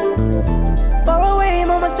 Far away,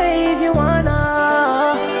 I'ma stay if you wanna.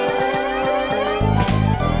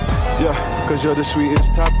 Yeah, cause you're the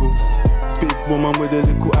sweetest taboo. Big woman with a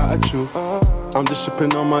little attitude. I'm just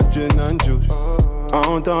sipping on my gin and juice. I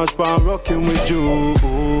don't dance but I'm rocking with you.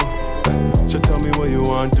 So tell me what you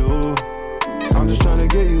want to do. I'm just trying to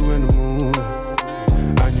get you in the mood.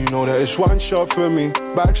 And you know that it's one shot for me,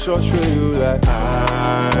 back shots for you. Like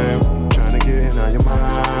I'm trying to get in on your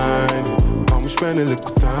mind. Come spend a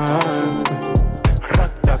little time.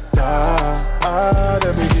 Ra-ta-ta.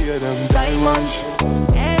 Let me give you them diamonds.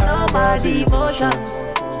 And all my devotion.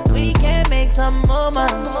 We can make some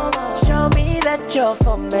moments. Show me that you're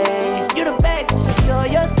for me. You the best, secure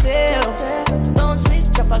yourself. Don't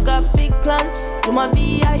switch up, I got big plans. You my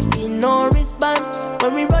VIP, no wristband.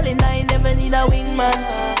 When we rollin', I never need a wingman.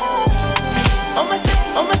 I'ma stay,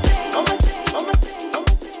 I'ma stay, I'ma stay, I'ma stay,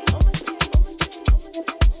 I'ma stay, I'ma stay.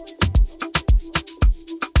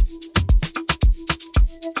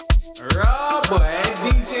 Raw boy,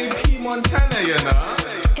 DJ P Montana, you know.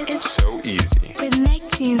 It's so easy. With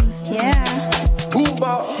Nectunes, yeah.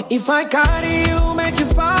 If I carry you, make you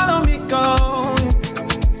follow me, go.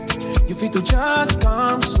 You fit to just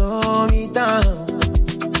come slow me down.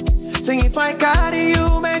 Sing if I carry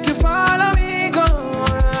you, make you follow me, go.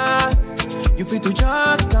 You fit to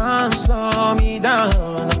just come slow me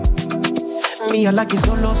down. Me, I like it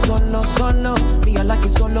solo, solo, solo. Me, I like it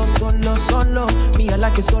solo, solo, solo. Me, I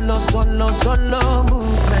like it solo, solo, solo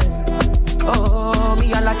movements. Oh,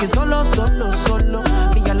 me, I like it solo, solo, solo.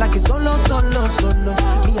 Me, I like it solo, solo, solo.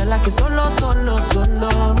 Me, I like it solo, solo,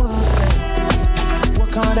 solo movements.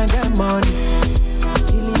 Work hard and get money,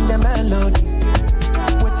 killing the melody.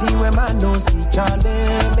 Waiting where man don't see Charlie,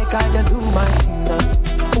 make I just do my thing now.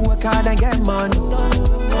 Work hard and get money,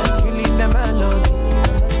 killing the melody.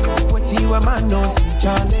 Waiting where man don't see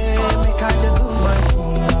Charlie, make I just do my thing.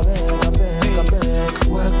 I beg,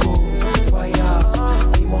 fuego, fire,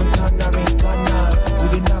 the Montana Rincana. We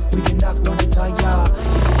the knock, no the tire. If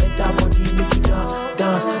you let that body make you dance,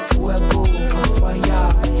 dance, fuego, fire,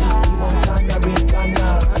 the Montana Rincana.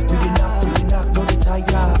 We the knock, no the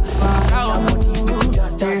tire.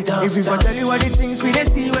 If we tell you all the things we they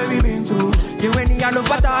see where we been through. You when you no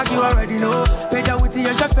talk, you already know. Peja with you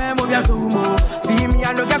and your fam, we are so more. See me,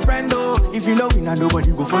 I no get friend though. If you know we not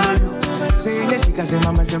nobody go follow you. Say let's see, say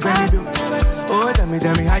mama say friendly do. Oh, tell me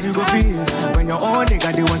how you go feel when your own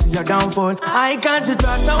nigga they want see your downfall. I can't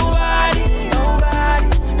trust nobody, nobody,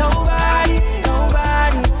 nobody,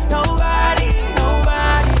 nobody, nobody,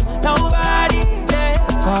 nobody, nobody. Yeah.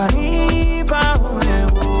 Paripa,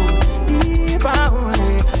 paripa,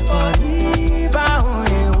 paripa.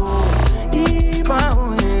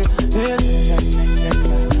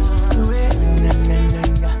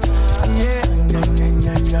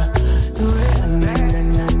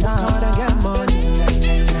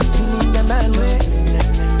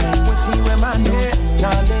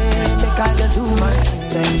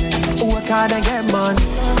 bad and get money.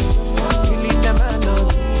 Killing them man up.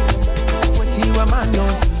 What you a man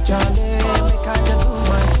knows, Johnny. Make I just do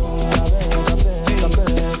my thing.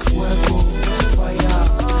 Fuego, fire.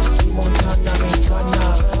 Keep on turning, Americana.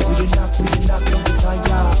 We the knock, no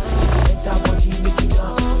retire. Let that body make it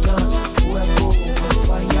dance, dance. Fuego,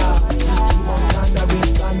 fire. Keep on turning,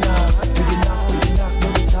 Americana. We the knock, no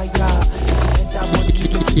retire. Let that body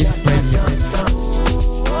make it dance, dance.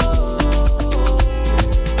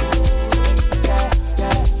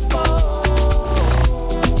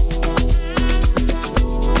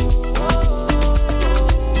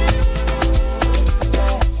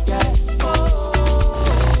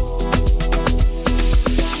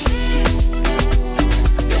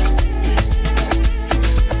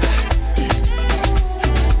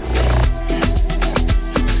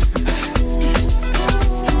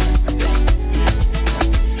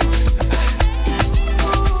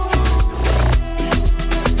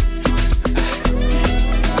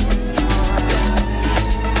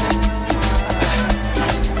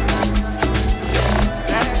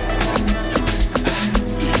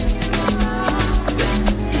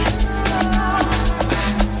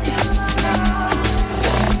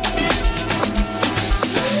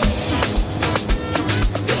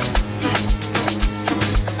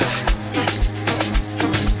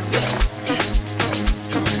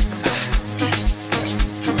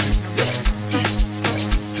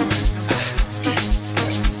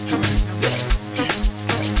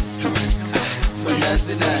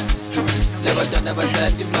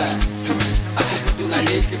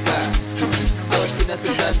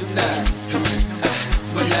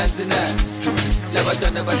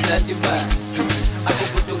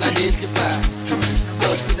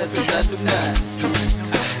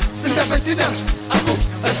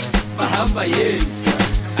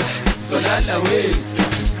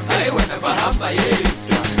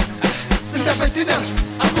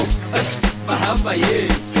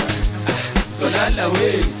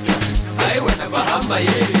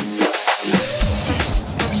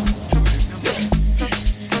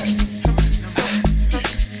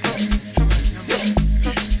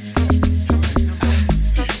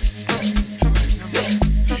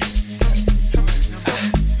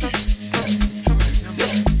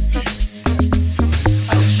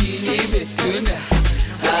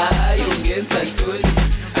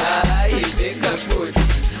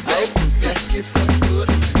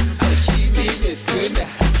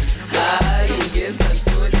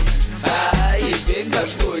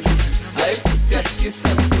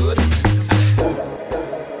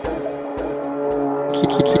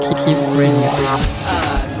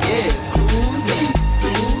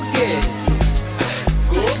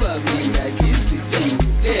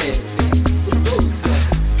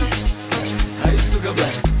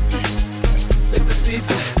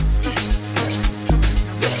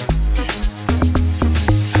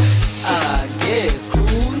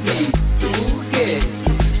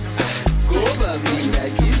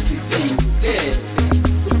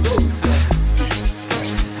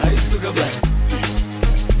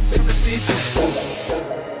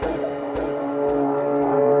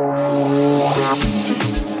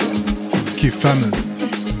 Family,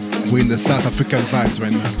 we're in the South African vibes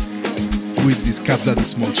right now with this Kabza De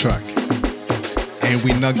Small track, and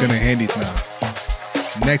we're not gonna end it now.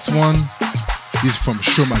 Next one is from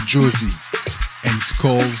Shoma Josie, and it's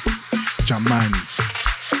called Jamani.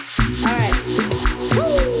 Alright.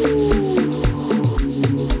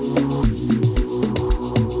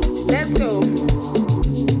 Let's go.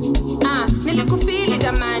 Nilikufili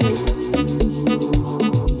jamani.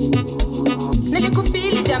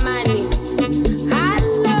 Nilikufili jamani.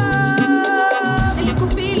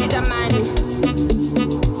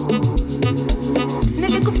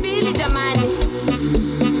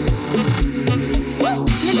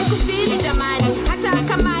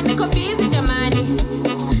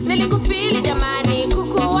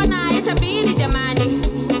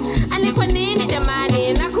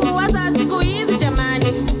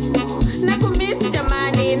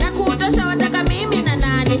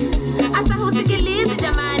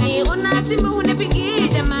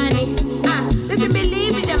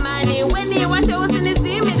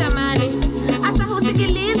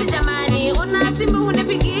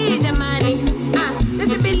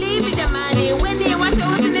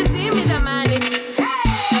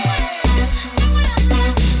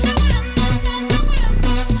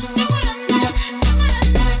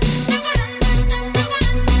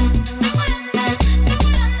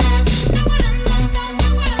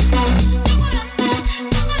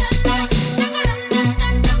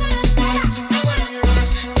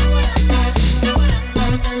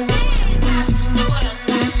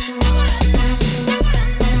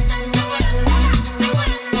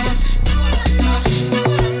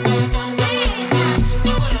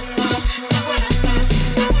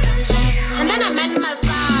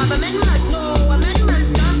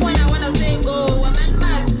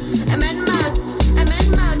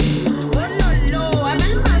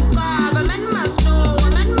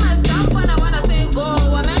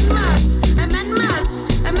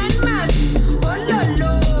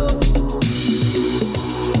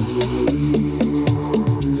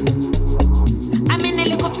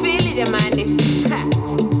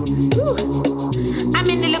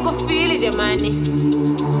 jamani.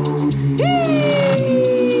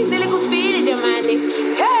 Nilikufeel jamani.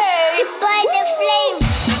 Hey, by the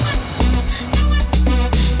flame.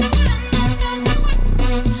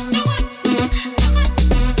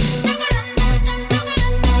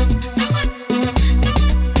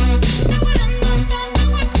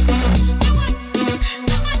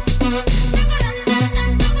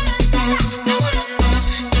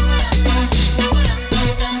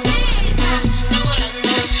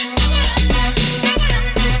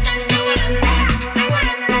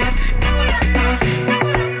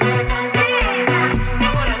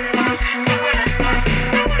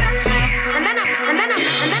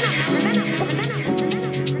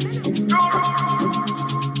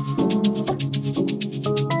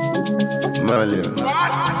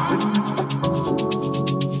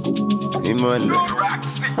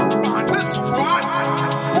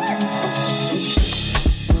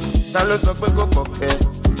 Ta ló sọ pé kò fọ̀kẹ́?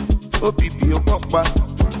 OPP ó pọ́pá,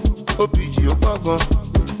 OPG ó pọ́gàn.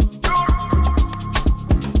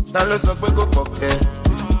 Ta ló sọ pé kò fọ̀kẹ́?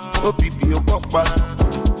 OPP ó pọ́pá,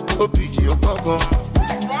 OPG ó pọ́gàn.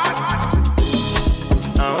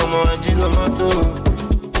 Àwọn ọmọ ají ló mọ́tò,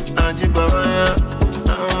 ají bàbá yá,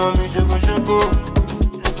 àwọn ọmọ mi ṣokoṣoko.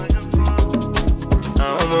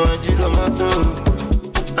 Àwọn ọmọ ají ló mọ́tò,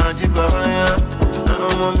 ají bàbá yá, àwọn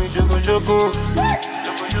ọmọ mi ṣokoṣoko.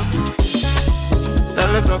 Ta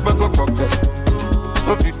ló sọ pé kò fọ̀kẹ́?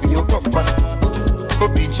 OPP ó pọ́pá,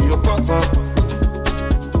 OPG ó pọ́gàn.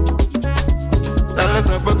 Ta ló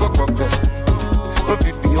sọ pé kò fọ̀kẹ́?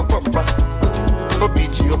 OPP ó pọ́pá,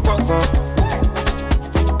 OPG ó pọ́gàn.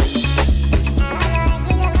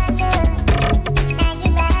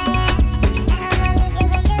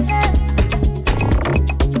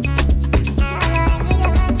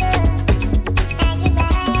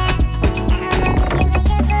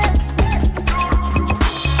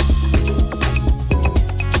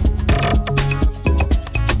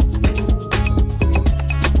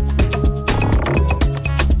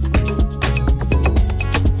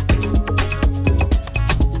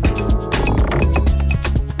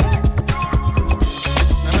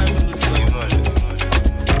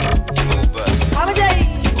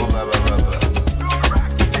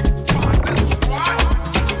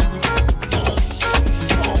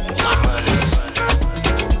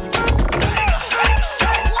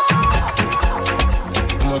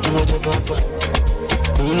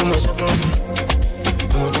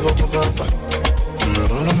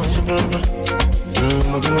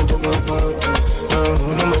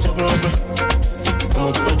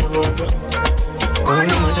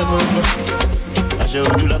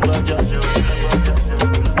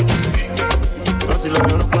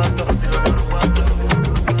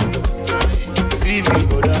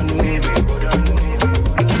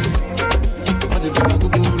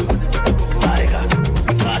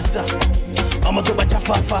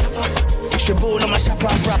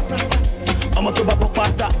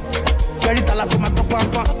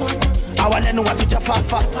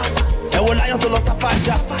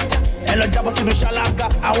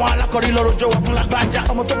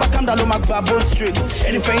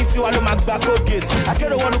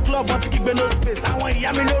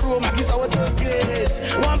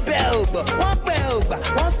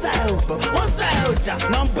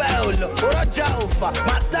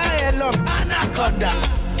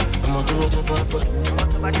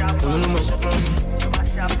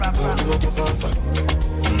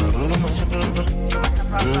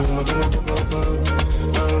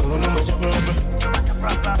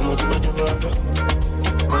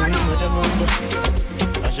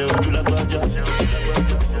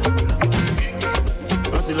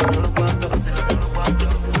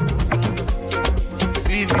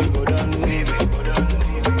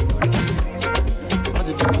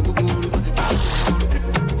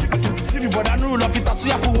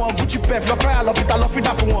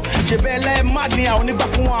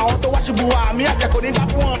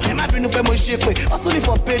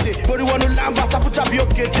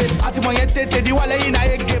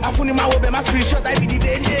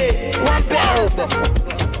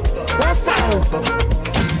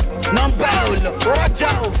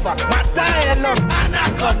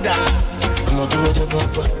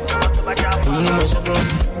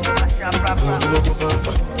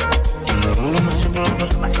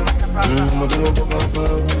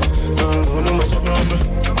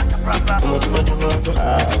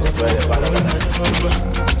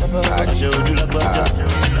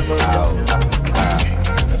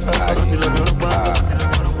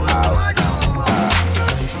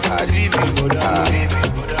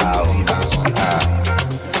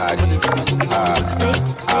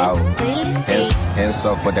 Hands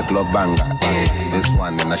up for the club banger. This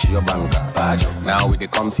one in a show banker. Now we they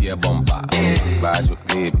come to your bumper. Bajo,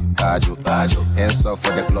 baby, bajo. Hands up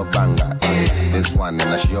for the club banger. This one in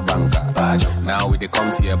a show banker. Now we they come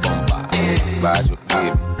to your bumper. Bajo,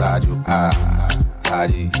 baby, bajo.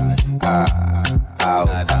 Haji,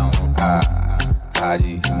 down,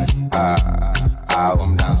 Haji,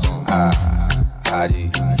 I'm down some. Haji,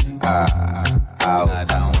 down,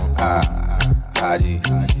 Haji,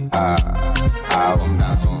 I'm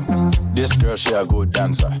down some. This girl, she a good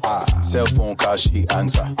dancer. Cell phone call, she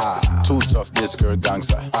answer. Too tough, this girl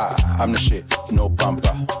gangster. I'm the shit, no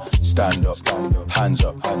pamper. Stand up, hands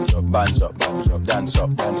up, bands up, dance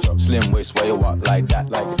up. Slim waist, why you walk like that?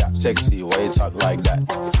 Sexy, why you talk like that?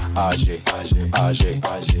 Ajay.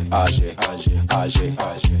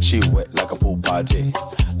 She wet like a pool party.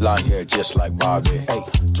 Long hair just like Barbie. Hey,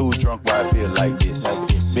 too drunk, why I feel like this?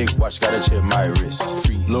 Big watch, gotta check my wrist.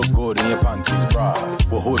 Look good in your panties, bra.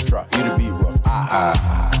 But who's drop? You to be rough.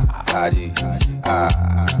 Haji,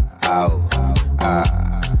 ow,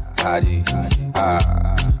 Haji,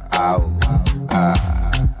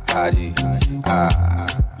 Haji,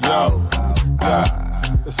 yo,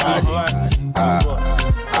 it's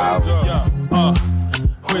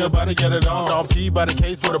we about to get it on. Don't pee by the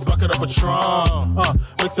case with a bucket of Patron.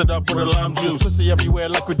 Mix it up with a lime juice. Pussy everywhere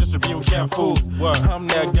like we distributing cat food. I'm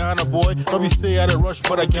that Ghana boy. Don't be say I done rush,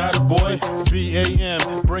 but I got it, boy.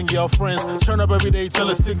 BAM, bring your friends. Turn up every day till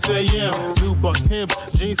it's 6 a.m. New buck Tim's,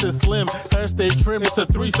 jeans is slim. Hair stay trim, it's a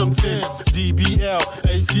threesome 10. DBL,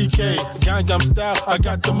 ACK, Gangnam style. I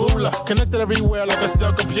got the moolah. Connected everywhere like I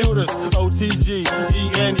sell computers. OTG,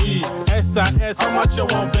 ENE, SIS. How much you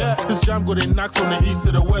want bet? This jam go to knock from the east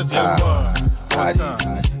to the west. Yes, boss.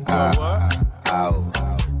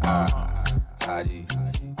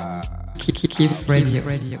 Keep radio.